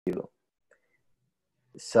you.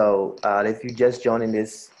 So if you just joining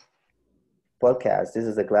this podcast, this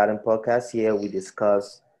is a Gladden podcast. Here we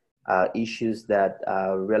discuss issues that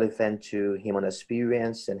are relevant to human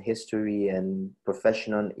experience and history and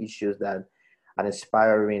professional issues that are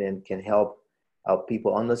inspiring and can help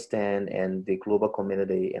people understand and the global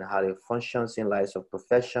community and how it functions in lives of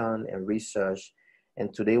profession and research.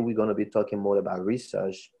 And today we're going to be talking more about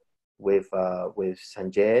research with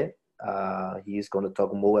Sanjay. He's going to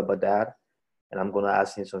talk more about that, and I'm going to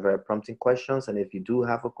ask him some very prompting questions. And if you do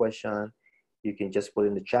have a question, you can just put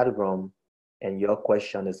in the chat room, and your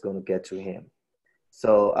question is going to get to him.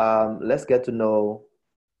 So let's get to know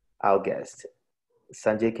our guest.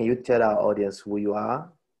 Sanjay, can you tell our audience who you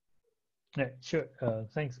are? Yeah, sure.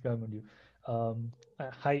 Thanks, Garmandu.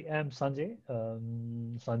 Hi, I'm Sanjay,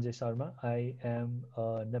 Sanjay Sharma. I am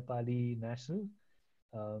a Nepali national,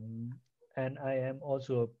 and I am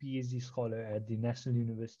also a PhD scholar at the National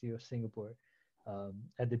University of Singapore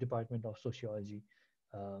at the Department of Sociology.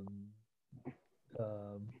 Um,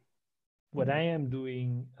 um, what I am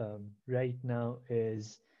doing right now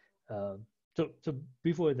is so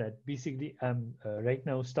before that, basically, I'm right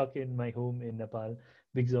now stuck in my home in Nepal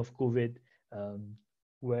because of COVID, um,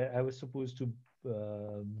 where I was supposed to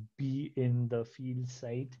be in the field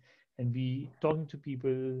site and be talking to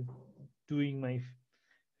people, doing my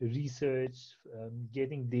research,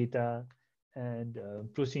 getting data, and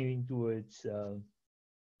proceeding towards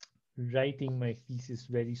writing my thesis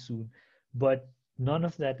very soon. But none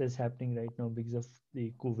of that is happening right now because of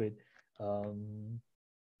the COVID. Um,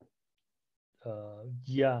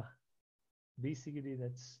 yeah, basically,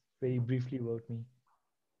 that's very briefly about me.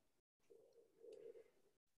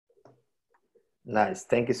 Nice.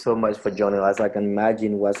 Thank you so much for joining us. I can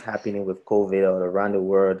imagine what's happening with COVID all around the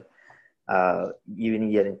world, even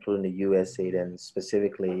here, including the USA and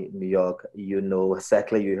specifically New York. You know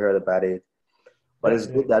exactly, you heard about it. But it's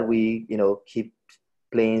Right, good right. that we, keep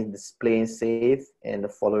playing safe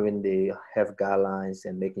and following the health guidelines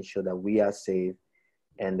and making sure that we are safe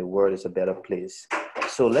and the world is a better place.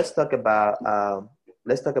 So let's talk about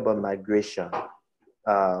migration.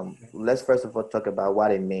 Let's first of all talk about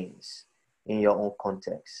what it means in your own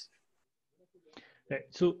context. Right.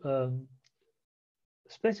 So,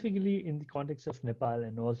 specifically in the context of Nepal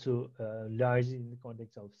and also largely in the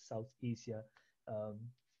context of South Asia, um,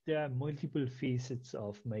 there are multiple facets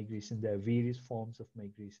of migration. There are various forms of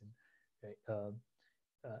migration, right?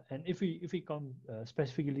 And if we come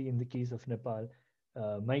specifically in the case of Nepal,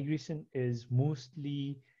 migration is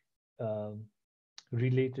mostly um,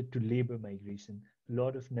 related to labor migration. A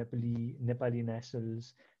lot of Nepali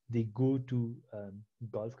nationals, they go to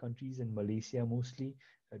Gulf countries and Malaysia mostly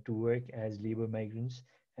to work as labor migrants,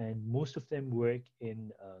 and most of them work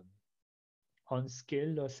in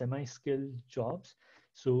unskilled or semi-skilled jobs.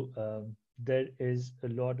 So there is a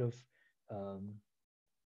lot of um,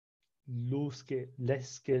 low skill, less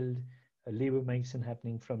skilled labor migration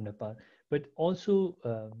happening from Nepal. But also,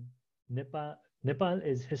 Nepal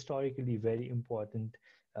is historically very important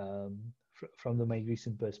from the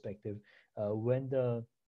migration perspective. When the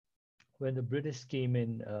British came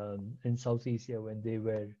in South Asia, when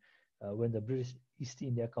the British East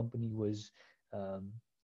India Company was um,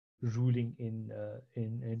 ruling in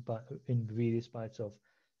various parts of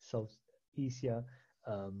South Asia,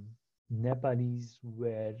 um, Nepalis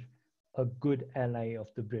were a good ally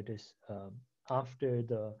of the British after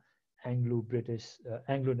the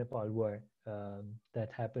Anglo-Nepal War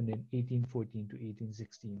that happened in 1814 to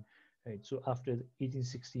 1816. Right. So after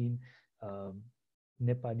 1816, um,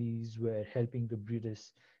 Nepalis were helping the British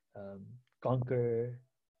um, conquer,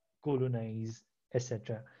 colonize,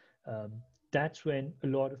 etc. Um, that's when a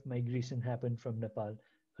lot of migration happened from Nepal.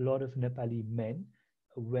 A lot of Nepali men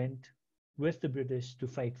went with the British to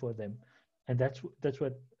fight for them, and that's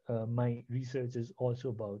what my research is also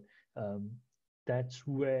about. Um, that's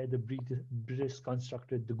where the British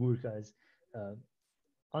constructed the Gurkhas. Uh,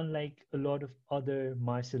 Unlike a lot of other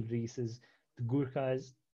martial races, the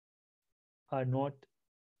Gurkhas are not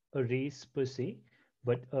a race per se,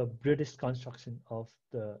 but a British construction of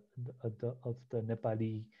the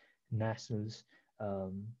Nepali nationals.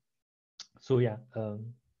 Um, so yeah, uh,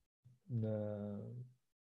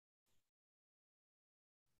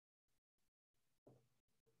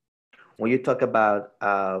 When you talk about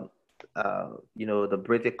the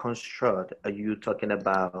British construct, are you talking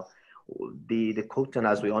about the Khotan,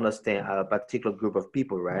 as we understand, are a particular group of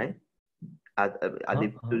people, right?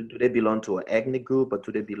 Do they belong to an ethnic group, or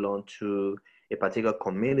do they belong to a particular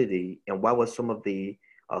community? And what were some of the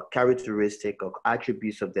characteristic or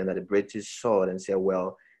attributes of them that the British saw and said,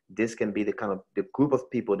 well, this can be the kind of the group of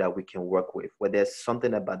people that we can work with, where there's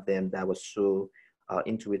something about them that was so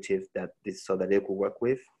intuitive that this so that they could work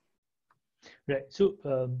with. Right. So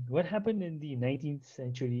what happened in the 19th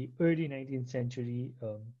century, early 19th century,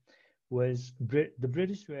 was the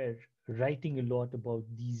British were writing a lot about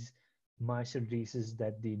these martial races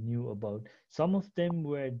that they knew about. Some of them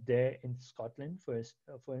were there in Scotland.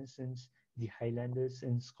 For instance, the Highlanders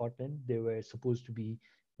in Scotland, they were supposed to be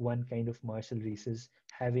one kind of martial races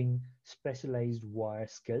having specialized war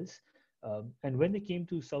skills. And when they came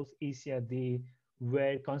to South Asia,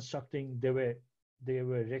 were constructing, they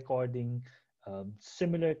were recording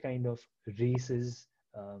similar kind of races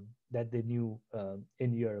that they knew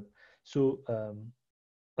in Europe. So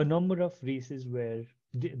a number of races where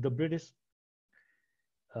the British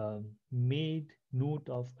made note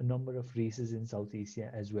of a number of races in South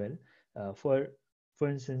Asia as well. For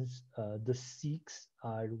instance, the Sikhs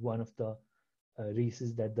are one of the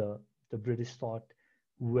races that the British thought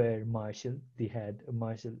were martial. They had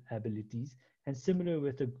martial abilities, and similar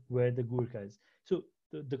with the Gurkhas. So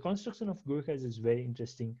the construction of Gurkhas is very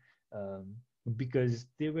interesting because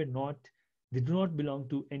they do not belong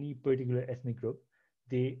to any particular ethnic group.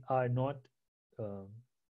 They are not um,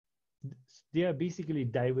 they are basically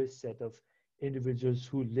diverse set of individuals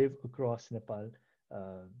who live across Nepal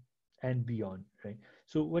uh, and beyond, right?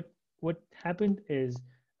 So what happened is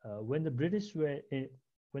when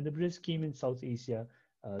when the British came in South Asia,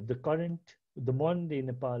 the modern day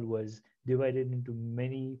Nepal was divided into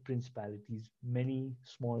many principalities, many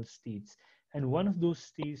small states, and one of those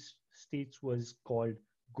states was called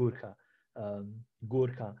Gurkha, um,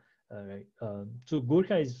 Gorkha, right? So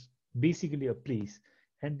Gorkha is basically a place.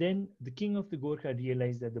 And then the king of the Gorkha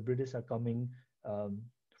realized that the British are coming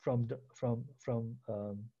from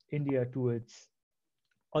India towards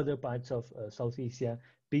other parts of South Asia,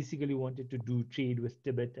 basically wanted to do trade with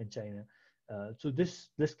Tibet and China. So this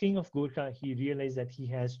king of Gorkha, he realized that he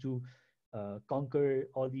has to conquer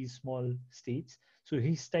all these small states. So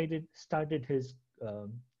he started his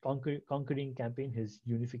conquering campaign, his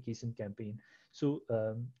unification campaign. So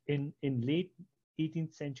in late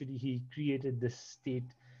 18th century, he created this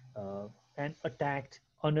state uh, and attacked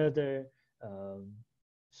um,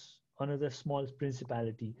 another small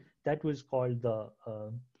principality that was called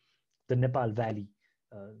the Nepal Valley,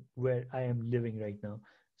 where I am living right now.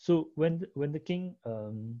 So when the king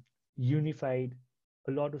unified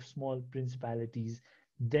a lot of small principalities,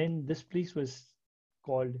 then this place was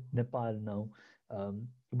called Nepal now.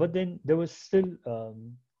 But then there was still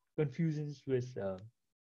confusions with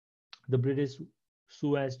the British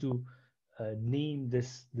so as to name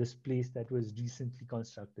this place that was recently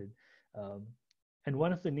constructed. Um, and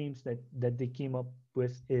one of the names that they came up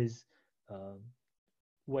with is um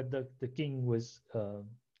what the king was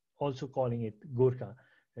also calling it Gorkha,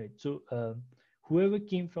 right? So whoever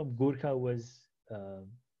came from Gorkha was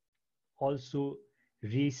also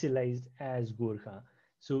racialized as Gorkha.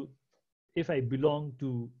 So if I belong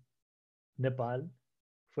to Nepal,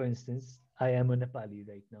 for instance, I am a Nepali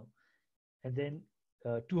right now. And then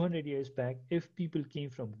 200 years back, if people came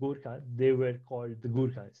from Gorkha, they were called the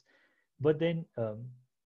Gurkhas. But then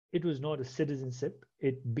it was not a citizenship,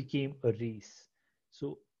 it became a race.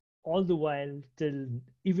 So all the while,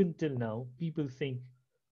 even till now, people think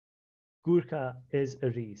Gurkha is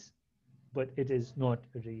a race, but it is not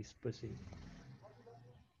a race per se.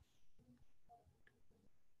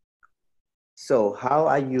 So how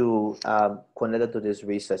are you connected to this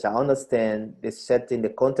research? I understand the setting, the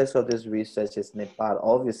context of this research is Nepal,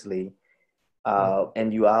 obviously, Right.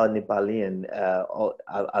 and you are a Nepalian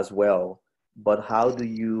as well. But how do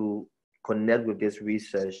you connect with this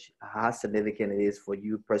research? How significant it is for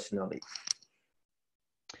you personally?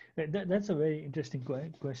 That's a very interesting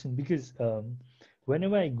question because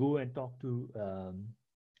whenever I go and talk to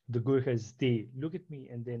the Gurkhas, they look at me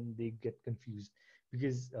and then they get confused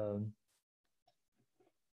because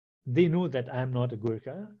they know that I'm not a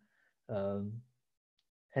Gurkha. Um,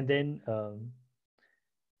 and then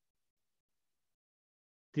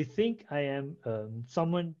they think I am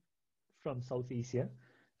someone from South Asia.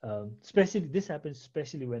 Especially this happens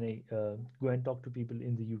especially when I go and talk to people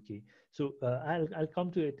in the UK. So I'll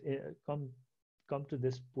come to it come to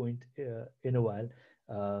this point in a while.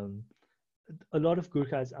 Um, a lot of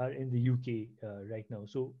Gurkhas are in the UK right now.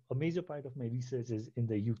 So a major part of my research is in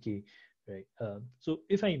the UK, right? So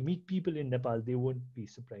if I meet people in Nepal, they won't be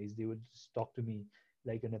surprised. They will just talk to me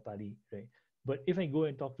like a Nepali, right? But if I go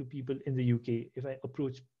and talk to people in the UK, if I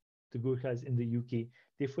approach the Gurkhas in the UK,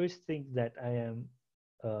 they first think that I am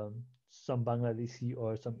some Bangladeshi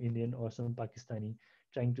or some Indian or some Pakistani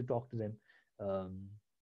trying to talk to them. Um,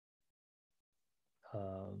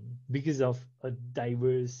 because of a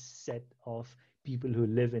diverse set of people who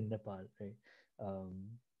live in Nepal, right? Um,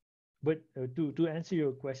 but to answer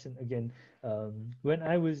your question again, when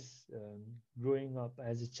I was growing up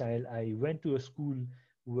as a child, I went to a school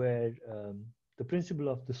where the principal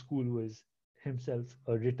of the school was himself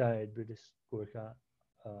a retired British Gurkha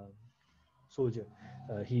um, soldier.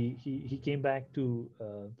 He came back to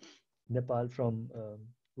Nepal from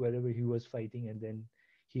wherever he was fighting, and then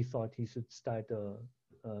he thought he should start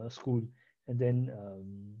a school. And then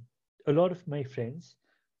a lot of my friends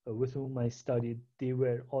with whom I studied, they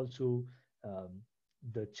were also um,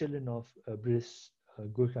 the children of British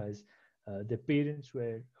Gurkhas. Their parents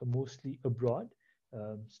were mostly abroad,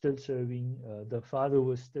 still serving. The father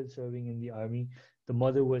was still serving in the army. The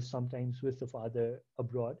mother was sometimes with the father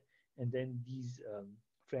abroad. And then these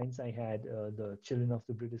friends I had, the children of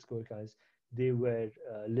the British Gurkhas, they were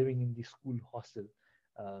living in the school hostel.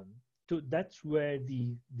 Um, so that's where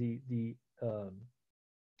the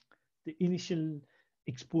initial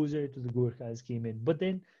exposure to the Gurkhas came in. But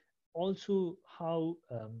then also how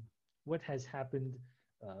what has happened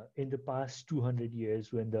in the past 200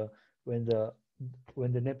 years when the when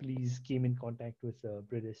the Nepalese came in contact with the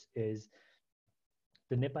British is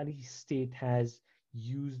the Nepali state has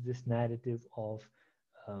used this narrative of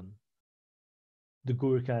um, the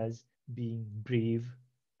Gurkhas being brave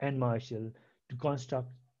and martial to construct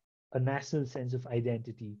a national sense of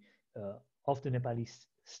identity of the Nepali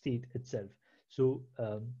state itself. So,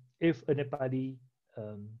 if a Nepali,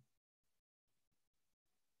 um,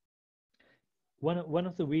 one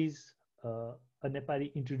of the ways a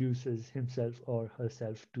Nepali introduces himself or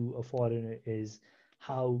herself to a foreigner is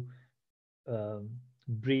how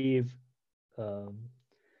brave um,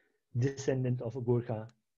 descendant of a Gurkha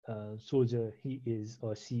soldier he is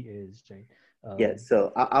or she is, right? Yeah, Um,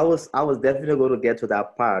 so I was definitely going to get to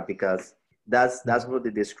that part because that's right, what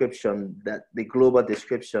the description, that the global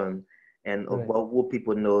description and of right, what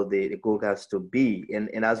people know the Gurkhas to be, and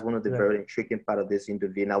that's one of the right, very intriguing part of this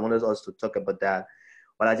interview. And I wanted us to talk about that,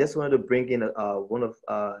 but I just wanted to bring in one of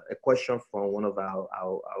a question from one of our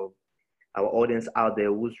audience out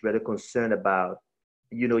there who's really concerned about,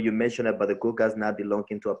 you mentioned about the Gurkhas not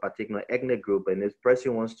belonging to a particular ethnic group, and this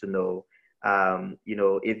person wants to know,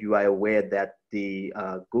 if you are aware that the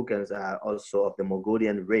Gurkhas are also of the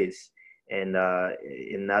Mongolian race and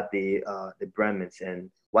not the Brahmins,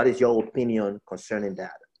 and what is your opinion concerning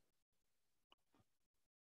that?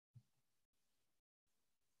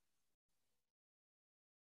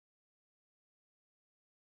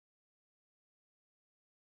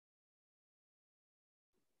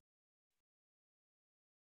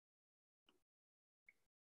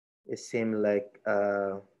 It seemed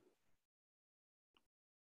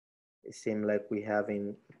like we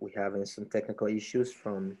having some technical issues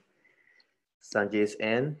from Sanjay's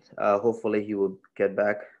end. Hopefully, he will get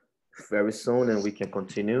back very soon, and we can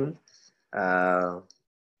continue. Uh,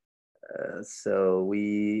 so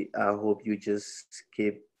I hope you just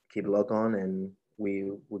keep log on, and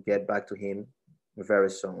we will get back to him very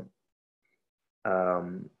soon.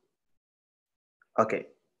 Um, okay,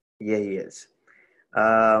 yeah, he is.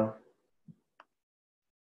 Uh,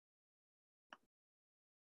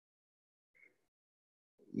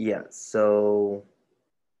 yeah. So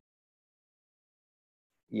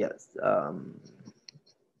yes.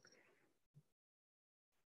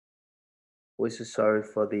 We're so sorry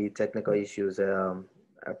for the technical issues.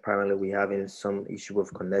 Apparently, we having some issue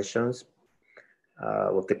with connections.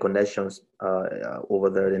 With the connections over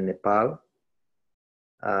there in Nepal.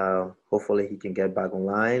 Hopefully, he can get back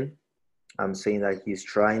online. I'm saying that he's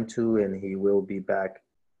trying to, and he will be back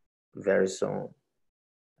very soon.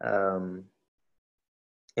 Um,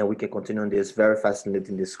 and we can continue on this very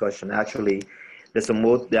fascinating discussion. Actually,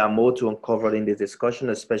 there are more to uncover in this discussion,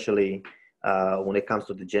 especially when it comes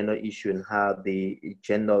to the gender issue and how the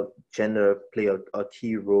gender play a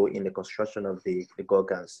key role in the construction of the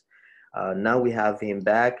Gorgons. Now we have him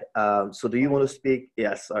back. So, do you want to speak?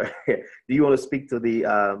 Yes, sorry. Do you want to speak to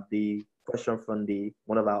the question from the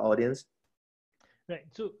one of our audience? right.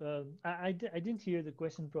 So I didn't hear the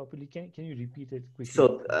question properly. Can you repeat it quickly?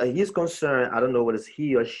 So he's concerned. I don't know whether it's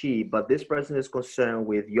he or she, but this person is concerned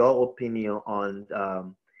with your opinion on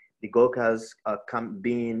the Gurkhas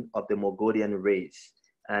being of the Mongolian race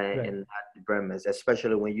Right, and not the Burmans,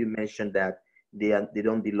 especially when you mentioned that they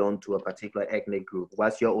don't belong to a particular ethnic group.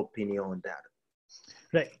 What's your opinion on that?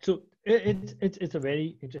 right. So it's a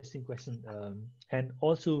very interesting question, and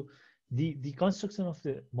also the construction of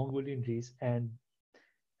the Mongolian race and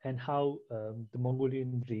how the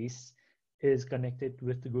Mongolian race is connected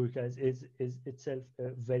with the Gurkhas is itself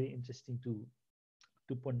very interesting to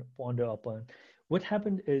ponder upon. what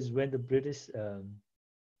happened is when the British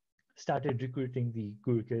started recruiting the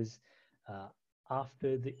Gurkhas uh,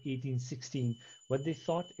 after the 1816, what they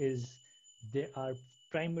thought is there are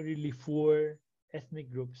primarily four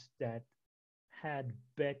ethnic groups that had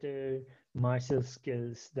better martial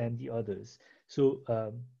skills than the others. So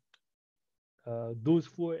those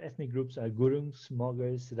four ethnic groups are Gurungs,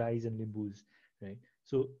 Moggers, Rais, and Limbus, right?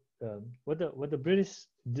 So what the British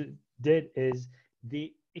did is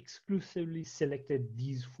they exclusively selected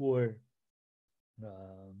these four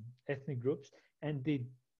ethnic groups, and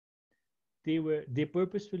they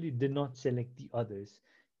purposefully did not select the others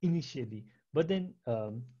initially. But then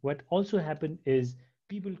what also happened is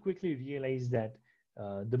people quickly realized that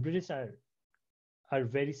the British are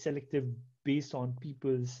very selective based on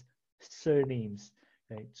people's surnames,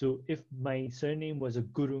 right? So if my surname was a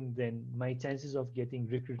Gurung, then my chances of getting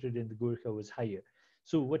recruited in the Gurkha was higher.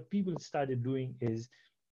 So what people started doing is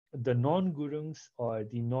the non-Gurungs or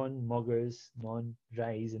the non-Moggers,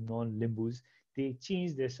 non-Rais, and non-Limbus, they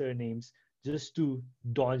changed their surnames just to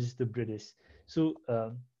dodge the British. So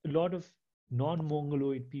a lot of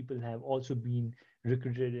non-Mongoloid people have also been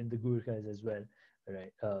recruited in the Gurkhas as well,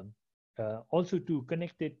 right? Also to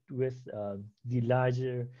connect it with the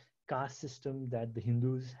larger caste system that the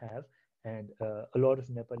Hindus have, and a lot of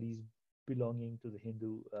Nepalese belonging to the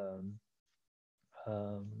Hindu um,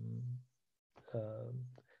 um,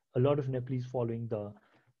 a lot of Nepalese following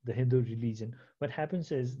the Hindu religion. What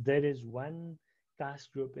happens is there is one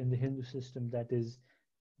caste group in the Hindu system that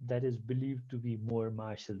is believed to be more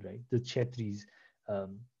martial, right? The Kshetris.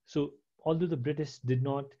 So although the British did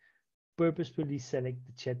not purposefully select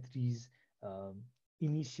the Kshetris um,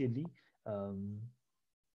 initially, um,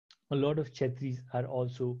 a lot of Kshetris are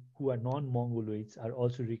also who are non-Mongoloids are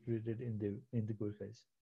also recruited in the Gurkhas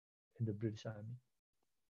in the British Army.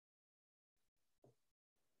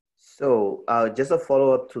 So, just a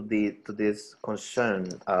follow up to this concern,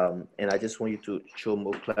 and I just want you to show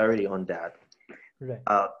more clarity on that. Right.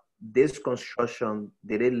 Uh, this construction,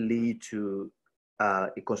 did it lead to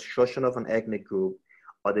a construction of an ethnic group,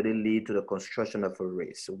 or did it lead to the construction of a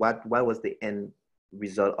race? What was the end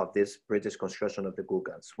result of this British construction of the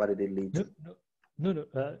Gurkhas? What did it lead No, to? no, no,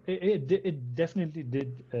 no. It definitely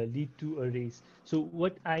did lead to a race. So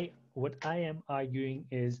what I am arguing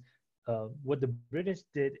is what the British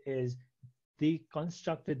did is they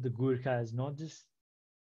constructed the Gurkhas not just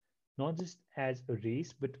as a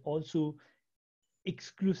race, but also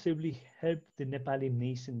exclusively helped the Nepali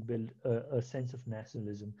nation build a sense of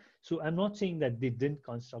nationalism. So I'm not saying that they didn't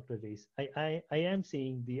construct a race. I am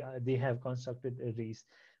saying they have constructed a race,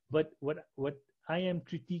 but what I am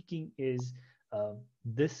critiquing is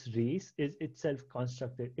this race is itself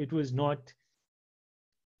constructed. It was not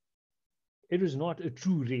a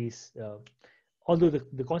true race. Although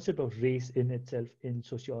the concept of race in itself in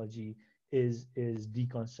sociology is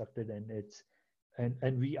deconstructed,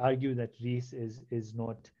 and we argue that race is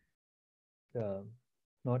uh,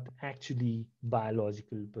 not actually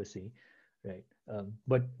biological per se, right?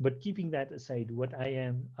 But keeping that aside, what I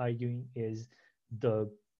am arguing is the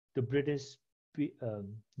the British,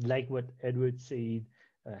 like what Edward Said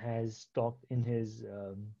has talked in his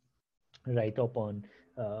write up on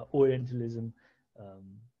Orientalism. Um,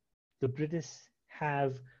 the British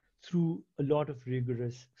have, through a lot of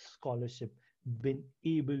rigorous scholarship, been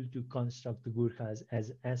able to construct the Gurkhas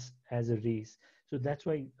as a race. So that's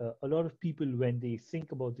why a lot of people, when they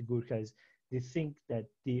think about the Gurkhas, they think that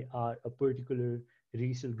they are a particular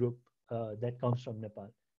racial group that comes from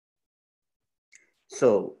Nepal.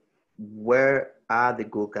 So, where are the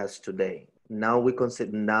Gurkhas today? Now we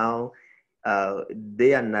consider now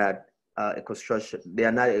they are not a construction. They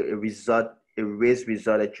are not a result, a race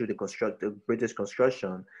resulted through the British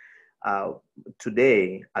construction. Uh,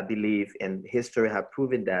 Today, I believe, and history have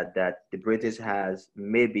proven that the British has,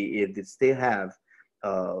 maybe if they still have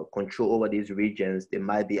control over these regions, they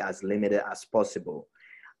might be as limited as possible.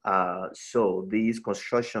 So these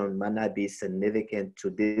construction might not be significant to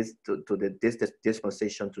this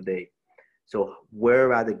dispensation today. So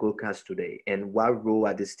where are the Gurkhas today, and what role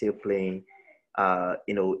are they still playing,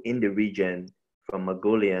 in the region from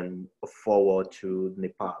Mongolian forward to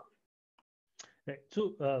Nepal? Right.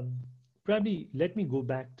 So probably let me go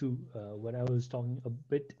back to what I was talking a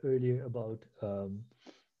bit earlier about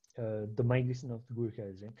the migration of the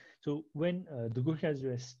Gurkhas. Right? So when the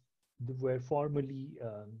Gurkhas were formally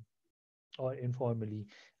or informally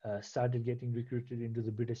started getting recruited into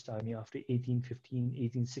the British Army after 1815,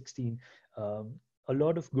 1816, a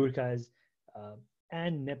lot of Gurkhas uh,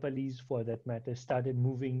 and Nepalese, for that matter, started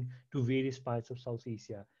moving to various parts of South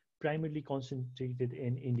Asia, primarily concentrated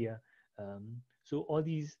in India. So all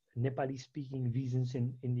these Nepali speaking regions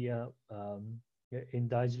in India, in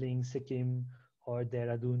Darjeeling, Sikkim, or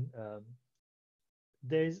Dehradun,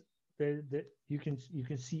 there's there you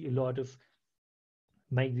can see a lot of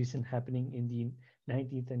migration happening in the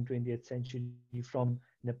 19th and 20th century from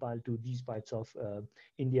Nepal to these parts of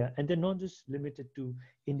India, and they're not just limited to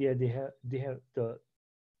India. They have the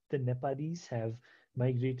Nepalis have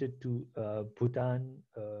migrated to Bhutan,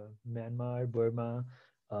 Myanmar, Burma,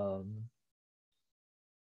 um,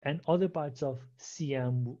 and other parts of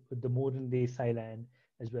Siam, the modern day Thailand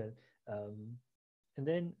as well. Um, and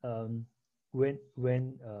then when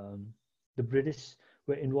the British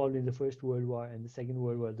were involved in the First World War and the Second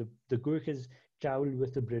World War, the Gurkhas traveled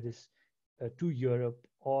with the British to Europe,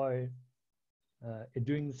 or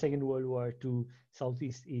during the Second World War to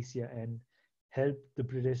Southeast Asia, and helped the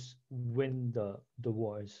British win the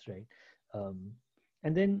wars, right? Um,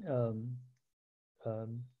 and then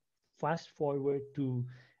um, fast forward to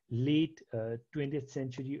late 20th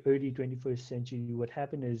century, early 21st century, what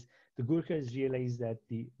happened is the Gurkhas realized that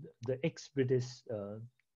the ex-British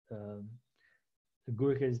um,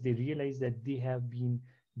 Gurkhas, they realized that they have been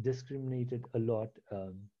discriminated a lot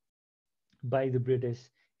by the British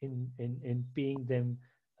in paying them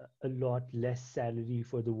a lot less salary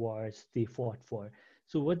for the wars they fought for.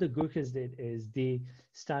 So what the Gurkhas did is they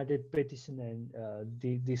started petition, and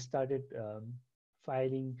they started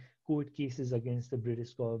filing court cases against the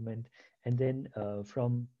British government. And then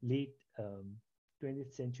from late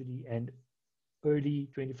 20th century and early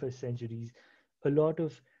 21st centuries, a lot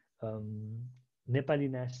of um, Nepali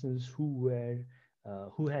nationals who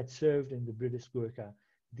had served in the British Gurkha,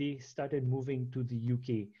 they started moving to the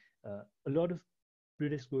UK. A lot of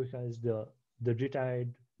British Gurkhas, the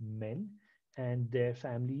retired men and their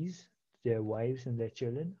families, their wives and their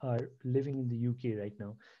children are living in the UK right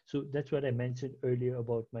now. So that's what I mentioned earlier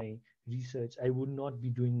about my research. I would not be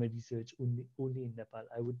doing my research only in Nepal.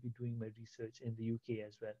 I would be doing my research in the UK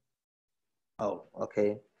as well. Oh,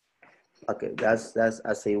 okay. Okay, that's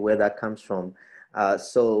I say where that comes from.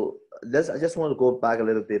 So let's. I just want to go back a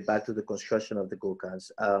little bit back to the construction of the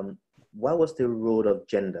Gurkhas. What was the role of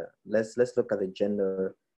gender? Let's look at the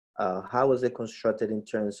gender. How was it constructed in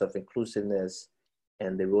terms of inclusiveness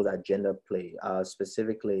and the role that gender play,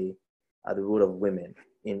 specifically the role of women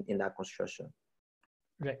in that construction?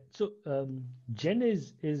 Right. So gender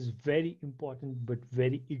is very important but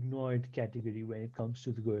very ignored category when it comes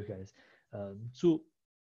to the Gurkhas. So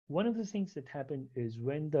one of the things that happened is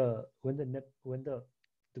when the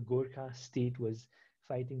Gurkha state was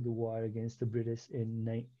fighting the war against the British in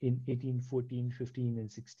 1814, 15,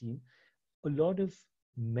 and 16, a lot of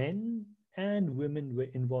men and women were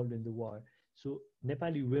involved in the war. So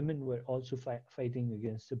Nepali women were also fighting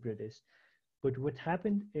against the British. But what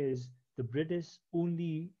happened is the British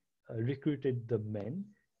only recruited the men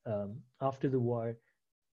after the war,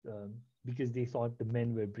 um, because they thought the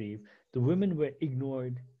men were brave. The women were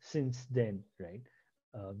ignored since then, right?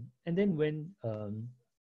 And then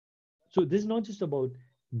so this is not just about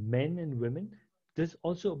men and women, this is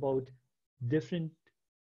also about different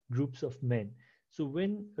groups of men. So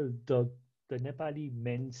when the Nepali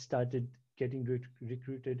men started getting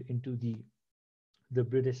recruited into the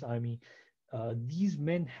British Army, these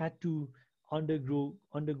men had to undergo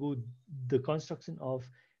the construction of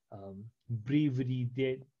bravery.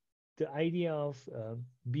 The idea of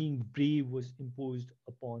being brave was imposed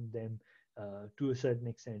upon them to a certain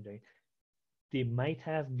extent, right? They might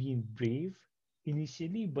have been brave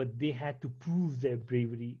initially, but they had to prove their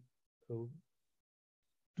bravery uh,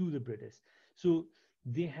 to the British. So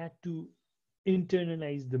they had to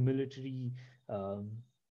internalize the military um,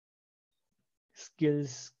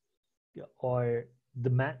 skills, or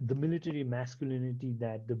the military masculinity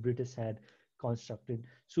that the British had constructed.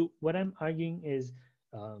 So what I'm arguing is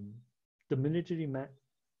um, the military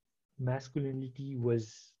masculinity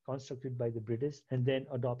was constructed by the British and then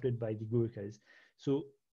adopted by the Gurkhas. So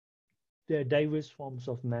there are diverse forms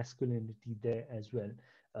of masculinity there as well,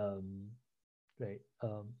 um, right?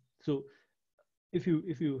 So if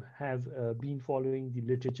you have been following the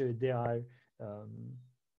literature, there are um,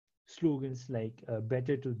 slogans like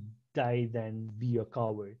 "better to die than be a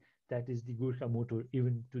coward." That is the Gurkha motto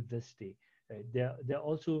even to this day. Right? There are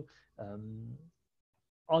also um,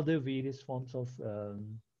 other various forms of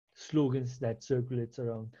slogans that circulates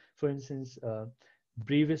around. For instance,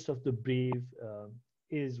 "bravest of the brave"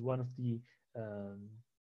 is one of the um,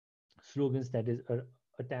 slogans that is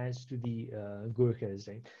attached to the Gurkhas,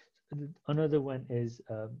 right? Another one is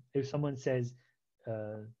if someone says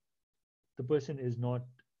the person is not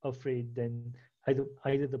afraid, then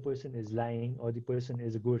either the person is lying or the person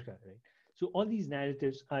is a Gurkha, right? So all these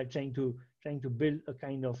narratives are trying to build a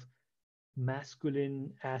kind of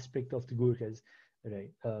masculine aspect of the Gurkhas, right?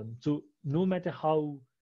 So no matter how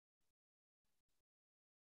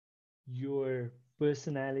your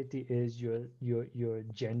personality is, your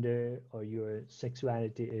gender or your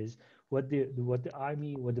sexuality is, what the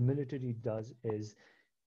army, what the military does is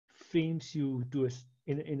frames you to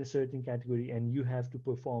in a certain category, and you have to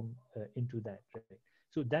perform into that, right?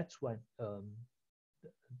 So that's what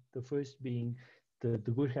the first being the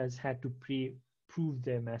Gurkhas had to prove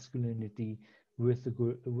their masculinity with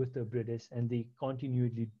with the British, and they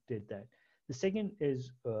continually did that. The second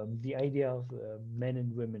is the idea of men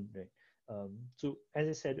and women, right? So as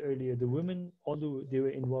I said earlier, the women, although they were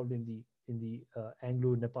involved in the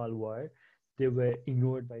Anglo-Nepal War, they were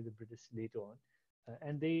ignored by the British later on,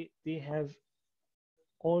 and they have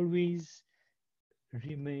always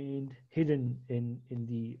remained hidden in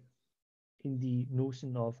the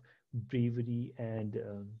notion of bravery and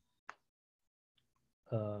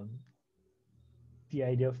um, the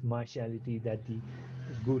idea of martiality that the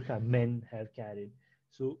Gurkha men have carried.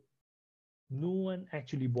 So no one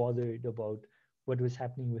actually bothered about what was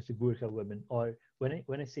happening with the Gurkha women. Or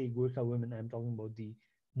when I say Gurkha women, I'm talking about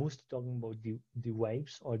mostly talking about the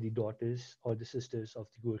wives or the daughters or the sisters of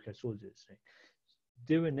the Gurkha soldiers. Right?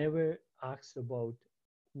 They were never asked about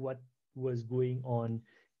what was going on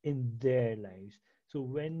in their lives. So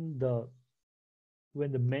when the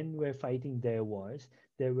men were fighting their wars,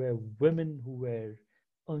 there were women who were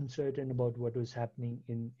uncertain about what was happening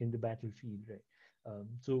in the battlefield, right?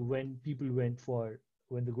 So when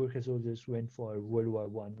the Gurkha soldiers went for World War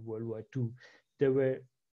One, World War Two, there were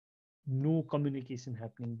no communication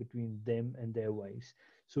happening between them and their wives.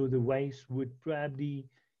 So the wives would probably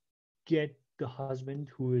get the husband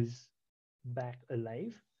who is back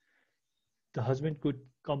alive. The husband could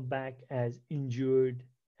come back as injured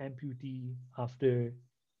amputee after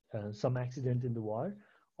some accident in the war,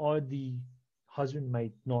 or the husband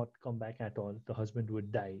might not come back at all. The husband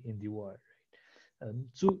would die in the war. Right?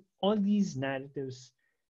 So all these narratives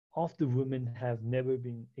of the women have never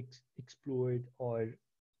been explored or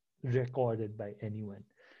recorded by anyone.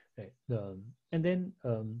 Right? And then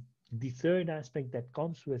the third aspect that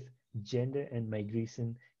comes with gender and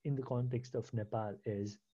migration in the context of Nepal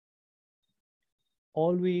is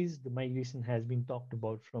always the migration has been talked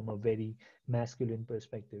about from a very masculine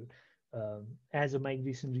perspective. As a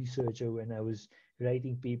migration researcher, when I was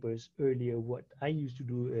writing papers earlier, what I used to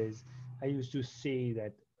do is I used to say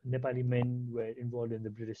that Nepali men were involved in the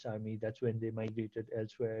British Army. That's when they migrated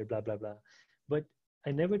elsewhere, blah, blah, blah. But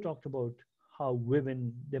I never talked about how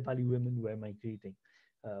Nepali women were migrating.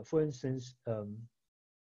 For instance,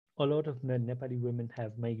 a lot of Nepali women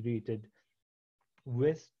have migrated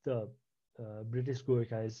with the British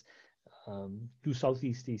Gurkhas to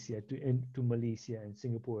Southeast Asia, to Malaysia and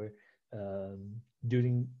Singapore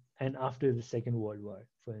during and after the Second World War,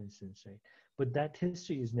 for instance, right? But that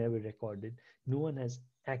history is never recorded. No one has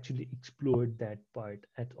actually explored that part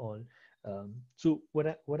at all. So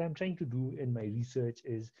what I'm trying to do in my research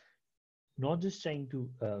is not just trying to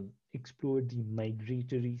explore the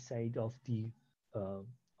migratory side uh,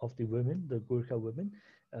 of the women, the Gurkha women,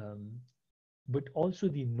 um, but also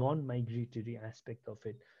the non-migratory aspect of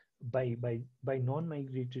it. By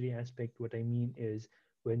non-migratory aspect, what I mean is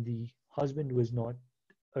when the husband was not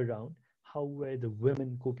around, how were the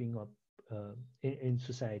women coping up in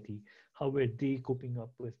society? How were they coping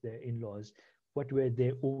up with their in-laws? What were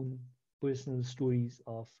their own personal stories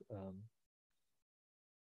of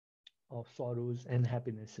sorrows and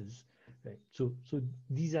happinesses? Right. So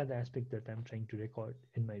these are the aspects that I'm trying to record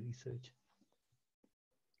in my research.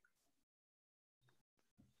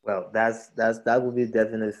 Well, that would be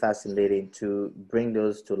definitely fascinating to bring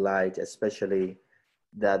those to light, especially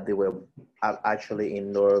that they were actually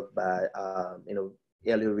ignored by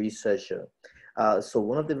early researcher. So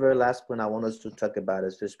one of the very last point I want us to talk about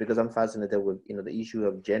is just because I'm fascinated with the issue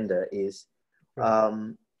of gender is Right.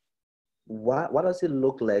 um, what does it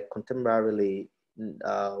look like contemporarily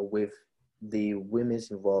with the women's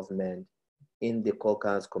involvement in the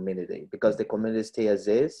Caucasian community, because the community still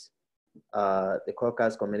exists, the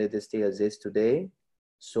Caucasian community still exists today.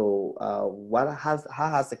 So how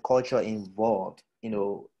has the culture evolved,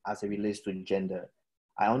 as it relates to gender?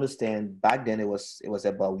 I understand back then it was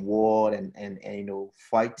about war and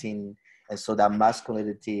fighting, and so that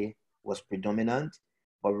masculinity was predominant.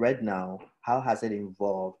 But right now, how has it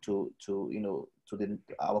evolved to the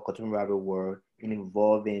our contemporary world in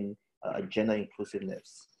involving gender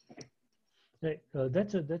inclusiveness? Right.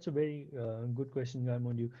 That's a very good question,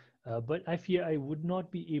 Garmondu. But I fear I would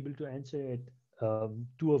not be able to answer it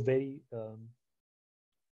to a very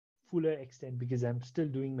fuller extent because I'm still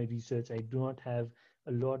doing my research. I do not have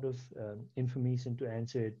a lot of information to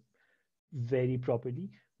answer it very properly.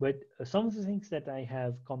 But some of the things that I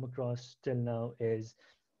have come across till now is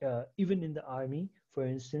even in the army, for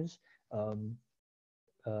instance, um,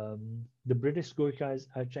 the British Gurkhas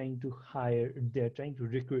are trying to they're trying to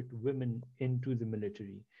recruit women into the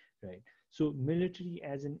military, right? So military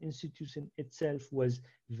as an institution itself was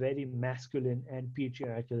very masculine and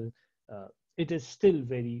patriarchal. It is still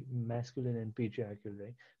very masculine and patriarchal,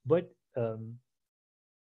 right? But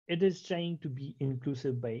it is trying to be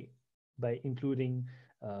inclusive by including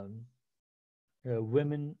um,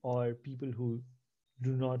 women or people who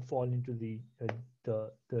do not fall into the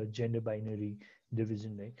gender binary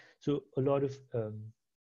division, right? So a lot of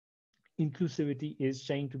inclusivity is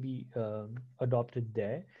trying to be adopted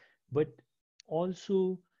there, but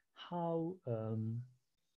also how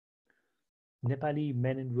Nepali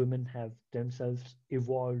men and women have themselves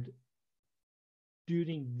evolved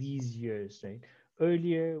during these years, right?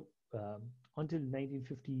 Earlier, until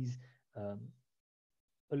 1950s, um,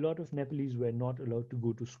 a lot of Nepalese were not allowed to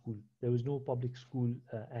go to school. There was no public school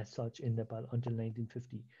as such in Nepal until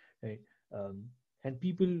 1950, right? Um, and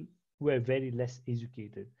people were very less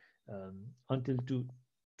educated until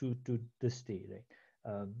to this day, right?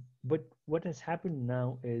 But what has happened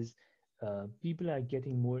now is people are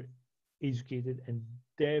getting more educated, and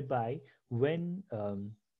thereby, when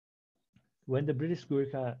um, when the British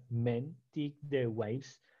Gurkha men take their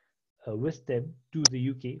wives with them to the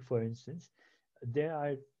UK, for instance, there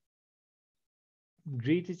are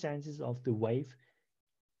greater chances of the wife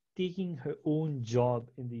taking her own job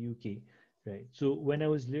in the UK, right? So when I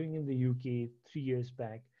was living in the UK 3 years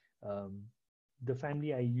back, um, the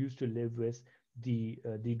family I used to live with, the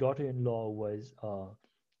daughter-in-law was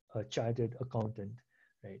a chartered accountant,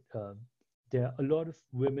 right? There are a lot of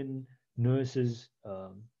women nurses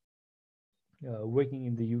working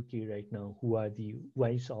in the UK right now who are the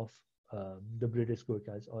wives of the British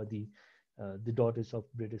Gurkhas or the daughters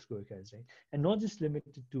of British Gurkhas, right? And not just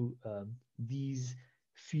limited to these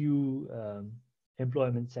few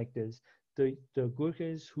employment sectors. The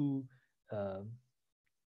Gurkhas who um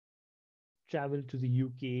traveled to the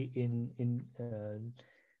UK in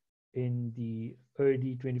the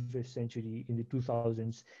early 21st century, in the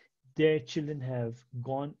 2000s, their children have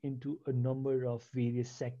gone into a number of various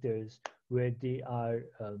sectors where they are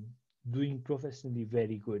doing professionally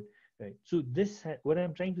very good, right? So what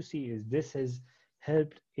I'm trying to say is this has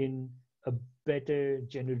helped in a better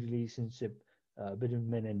gender relationship between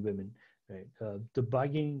men and women, right? The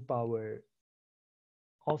bargaining power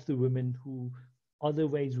of the women who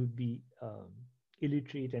otherwise would be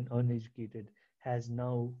illiterate and uneducated has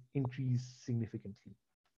now increased significantly.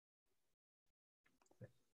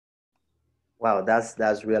 Wow,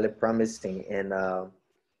 that's really promising, and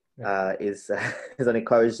Right. is is an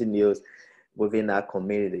encouraging news within our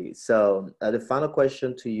community. So the final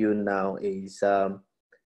question to you now is,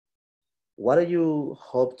 what do you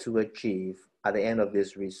hope to achieve at the end of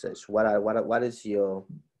this research? What is your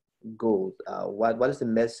goal? What is the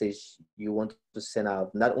message you want to send out,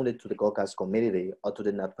 not only to the Gurkhas community or to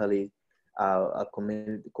the Nepali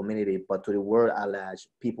community, but to the world at large,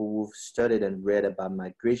 people who've studied and read about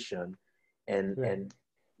migration, Right. and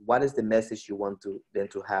what is the message you want to them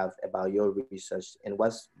to have about your research, and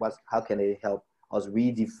what's how can it help us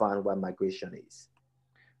redefine what migration is?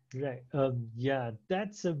 Right. Yeah,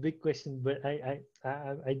 that's a big question, but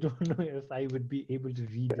I don't know if I would be able to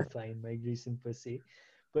redefine migration per se.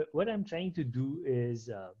 But what I'm trying to do is,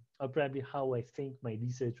 or probably how I think my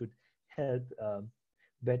research would help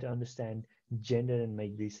better understand gender and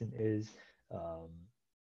migration is, um,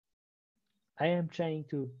 I am trying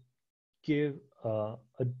to give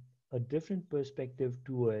a different perspective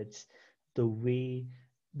towards the way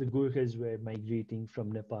the Gurkhas were migrating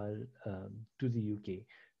from Nepal to the UK.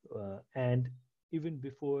 And even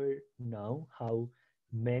before now, how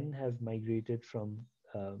men have migrated from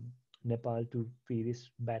um, Nepal to various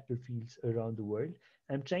battlefields around the world.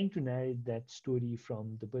 I'm trying to narrate that story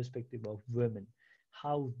from the perspective of women,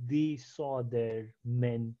 how they saw their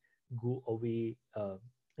men go away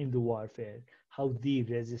in the warfare, how they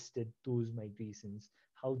resisted those migrations,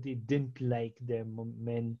 how they didn't like their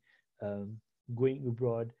men um, going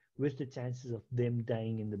abroad with the chances of them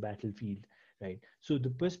dying in the battlefield, right? So the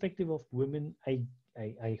perspective of women,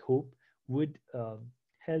 I hope, would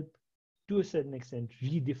help to a certain extent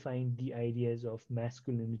redefine the ideas of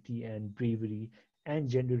masculinity and bravery and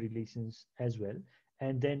gender relations as well.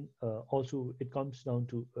 And then also it comes down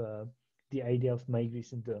to the idea of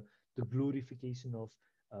migration, the glorification of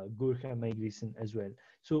Gurkha migration as well.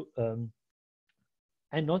 So,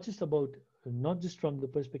 and not just about not just from the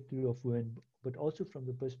perspective of women, but also from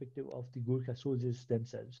the perspective of the Gurkha soldiers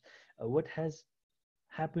themselves. What has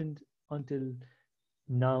happened until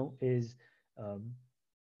now is um,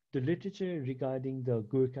 the literature regarding the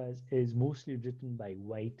Gurkhas is mostly written by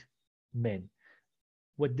white men.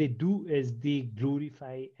 What they do is they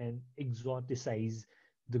glorify and exoticize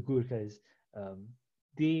the Gurkhas. Um,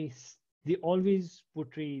 they they always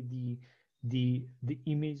portray the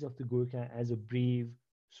image of the Gurkha as a brave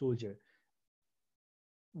soldier.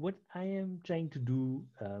 What I am trying to do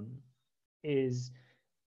is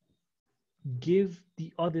give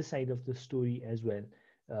the other side of the story as well.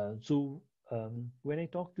 When I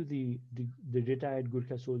talk to the retired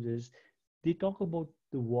Gurkha soldiers, they talk about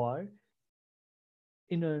the war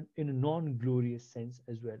in a non-glorious sense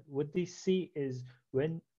as well. What they say is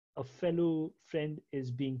when a fellow friend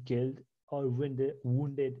is being killed or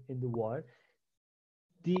wounded in the war,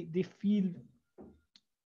 they feel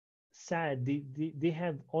sad. They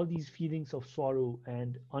have all these feelings of sorrow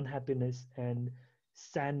and unhappiness and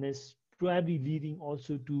sadness, probably leading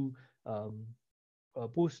also to um,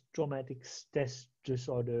 post-traumatic stress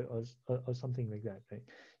disorder or something like that, right?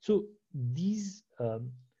 So these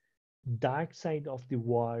dark side of the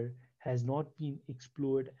war has not been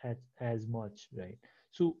explored as much, right?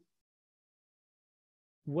 So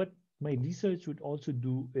what my research would also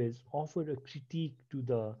do is offer a critique to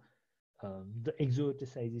the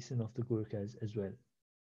exoticization of the Gurkhas as well,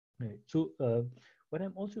 right? So what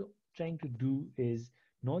I'm also trying to do is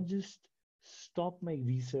not just stop my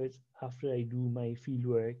research after I do my field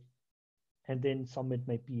work and then submit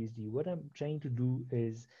my PhD. What I'm trying to do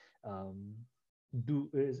is um,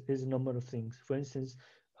 is a number of things. For instance,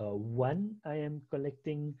 one, I am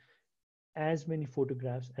collecting as many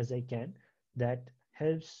photographs as I can that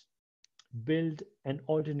helps build an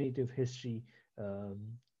alternative history um,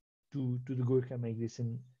 to the Gurkha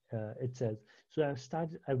migration itself. So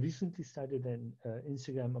I've recently started an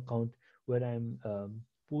Instagram account where I'm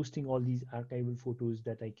posting all these archival photos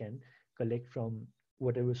that I can collect from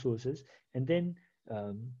whatever sources, and then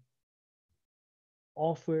um,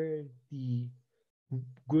 offer the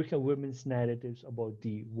Gurkha women's narratives about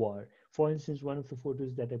the war. For instance, one of the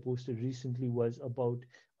photos that I posted recently was about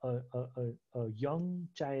a young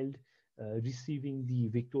child receiving the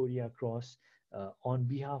Victoria Cross on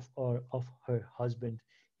behalf of her husband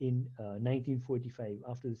in 1945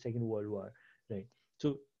 after the Second World War. Right.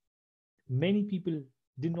 So many people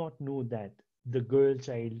did not know that the girl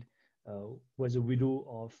child was a widow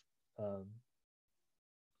of um,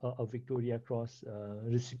 a Victoria Cross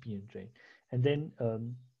recipient, right? And then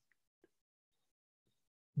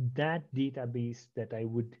that database that I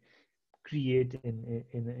would create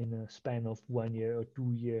in a span of 1 year or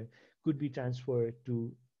 2 year could be transferred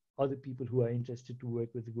to other people who are interested to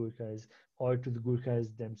work with the Gurkhas or to the Gurkhas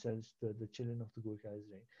themselves, the children of the Gurkhas,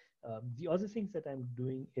 right? The other things that I'm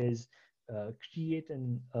doing is create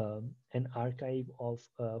an archive of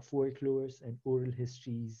folklores and oral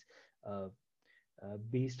histories uh,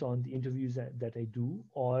 based on the interviews that I do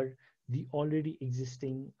or the already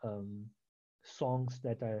existing songs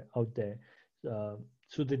that are out there. Uh,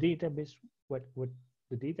 so the database, what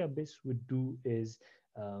the database would do is,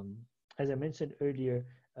 um, as I mentioned earlier,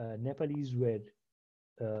 Nepalese were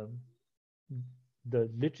um, the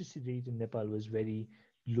literacy rate in Nepal was very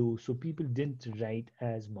low, so people didn't write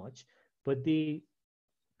as much, but they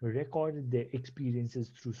recorded their experiences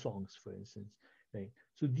through songs, for instance, right?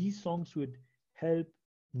 So these songs would help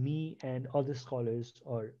me and other scholars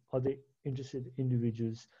or other interested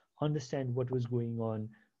individuals understand what was going on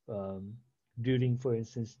um, during, for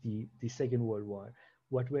instance, the Second World War.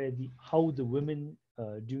 What were the how the women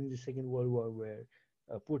during the Second World War were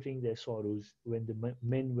portraying their sorrows when the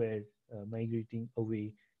men were migrating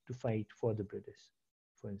away to fight for the British,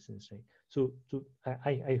 for instance, right? So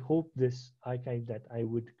I hope this archive that I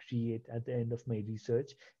would create at the end of my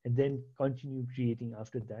research and then continue creating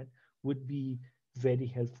after that would be very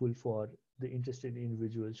helpful for the interested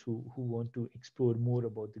individuals who want to explore more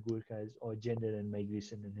about the Gurkhas or gender and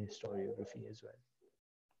migration and historiography as well.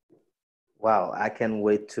 Wow, I can't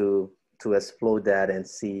wait to explore that and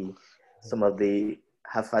see some of the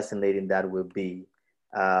how fascinating that will be.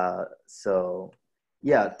 So,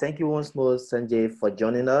 yeah, thank you once more, Sanjay, for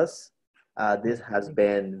joining us. This has Thank you.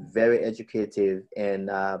 been very educative and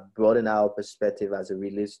broadened our perspective as it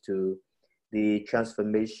relates to the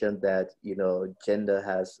transformation that gender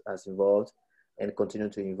has evolved and continue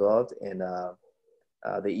to evolve, and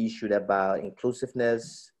the issue about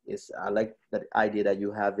inclusiveness is I like that idea that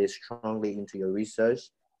you have it strongly into your research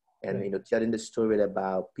and Right. telling the story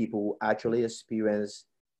about people who actually experience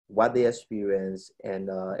what they experience and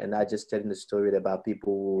not just telling the story about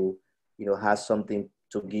people has something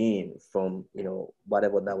to gain from,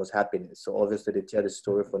 whatever that was happening. So obviously they tell the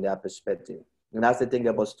story from their perspective. And that's the thing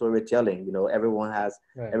about storytelling. Right.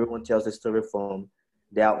 Everyone tells the story from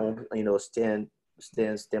their own,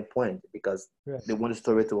 standpoint, because Right. they want the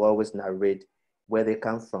story to always narrate where they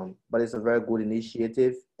come from. But it's a very good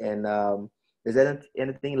initiative. And is there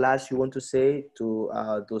anything last you want to say to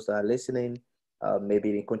those that are listening,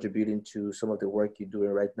 maybe contributing to some of the work you're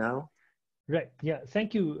doing right now? Right. Yeah.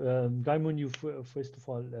 Thank you, Diamond. You first of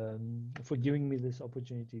all for giving me this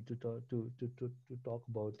opportunity to talk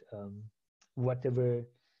about whatever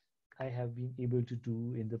I have been able to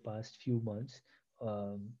do in the past few months.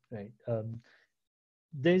 Right.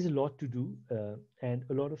 There's a lot to do, and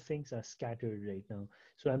a lot of things are scattered right now.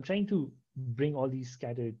 So I'm trying to bring all these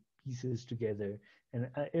scattered pieces together, and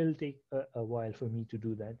it'll take a while for me to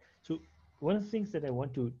do that. So one of the things that I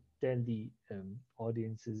want to tell the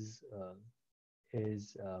audiences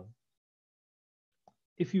is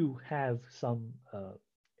if you have some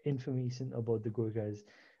information about the Gurkhas,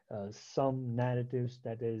 some narratives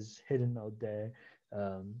that is hidden out there,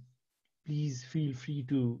 um, please feel free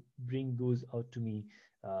to bring those out to me.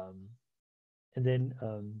 Um, and then,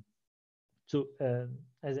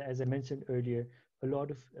 as I mentioned earlier, a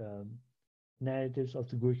lot of narratives of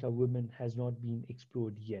the Gurkha women has not been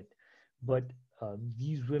explored yet, but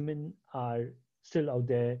these women are still out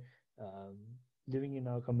there, um, living in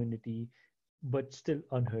our community, but still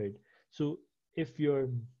unheard. So if your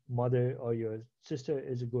mother or your sister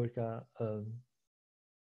is a Gurkha,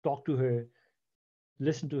 talk to her,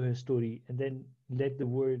 listen to her story, and then let the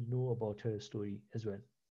world know about her story as well.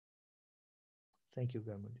 Thank you,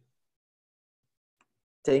 Garmund.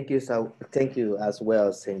 Thank you. So thank you as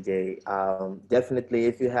well, Sanjay. Definitely,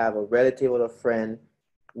 if you have a relative or a friend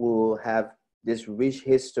who have this rich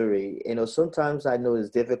history, sometimes I know it's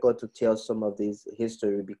difficult to tell some of this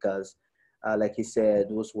history because, like you said,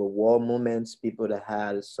 those were war moments. People that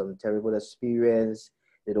had some terrible experience,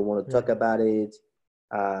 they don't want to talk Right, about it.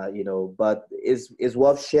 But it's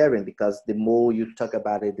worth sharing, because the more you talk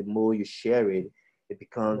about it, the more you share it, it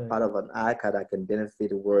becomes right, part of an icon that can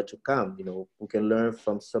benefit the world to come. We can learn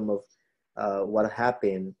from some of what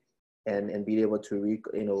happened, and be able to,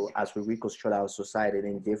 as we reconstruct our society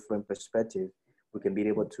in different perspective, we can be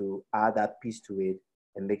able to add that piece to it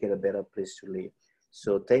and make it a better place to live.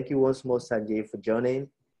 So thank you once more, Sanjay, for joining.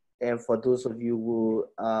 And for those of you who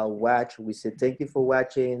watch, we say thank you for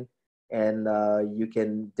watching. And you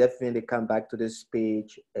can definitely come back to this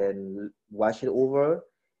page and watch it over.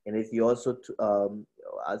 And if you also,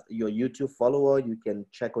 as your YouTube follower, you can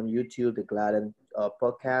check on YouTube, the Gladden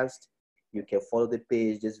podcast. You can follow the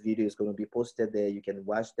page. This video is going to be posted there. You can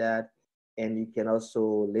watch that. And you can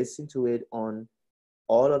also listen to it on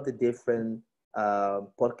all of the different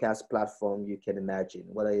podcast platform you can imagine,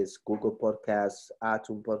 whether it's Google Podcasts,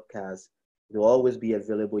 iTunes Podcasts. They'll always be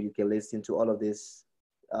available. You can listen to all of this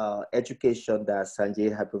education that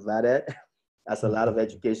Sanjay had provided. That's a lot of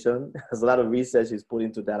education. There's a lot of research he's put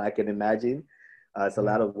into that, I can imagine. It's a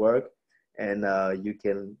lot right, of work. And you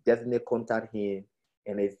can definitely contact him.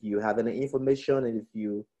 And if you have any information, and if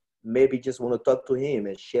you maybe just want to talk to him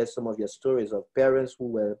and share some of your stories of parents who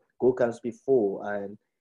were Gurkhas before, and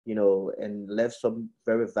left some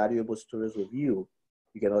very valuable stories with you,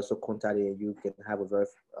 you can also contact him and you can have a very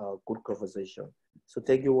good conversation. So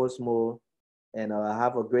thank you once more, and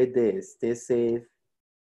have a great day. Stay safe,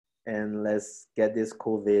 and let's get this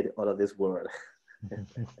COVID out of this world.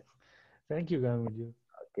 Thank you, Garmund.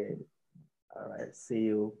 Okay. All right. See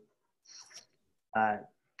you. Bye.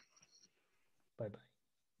 Bye bye.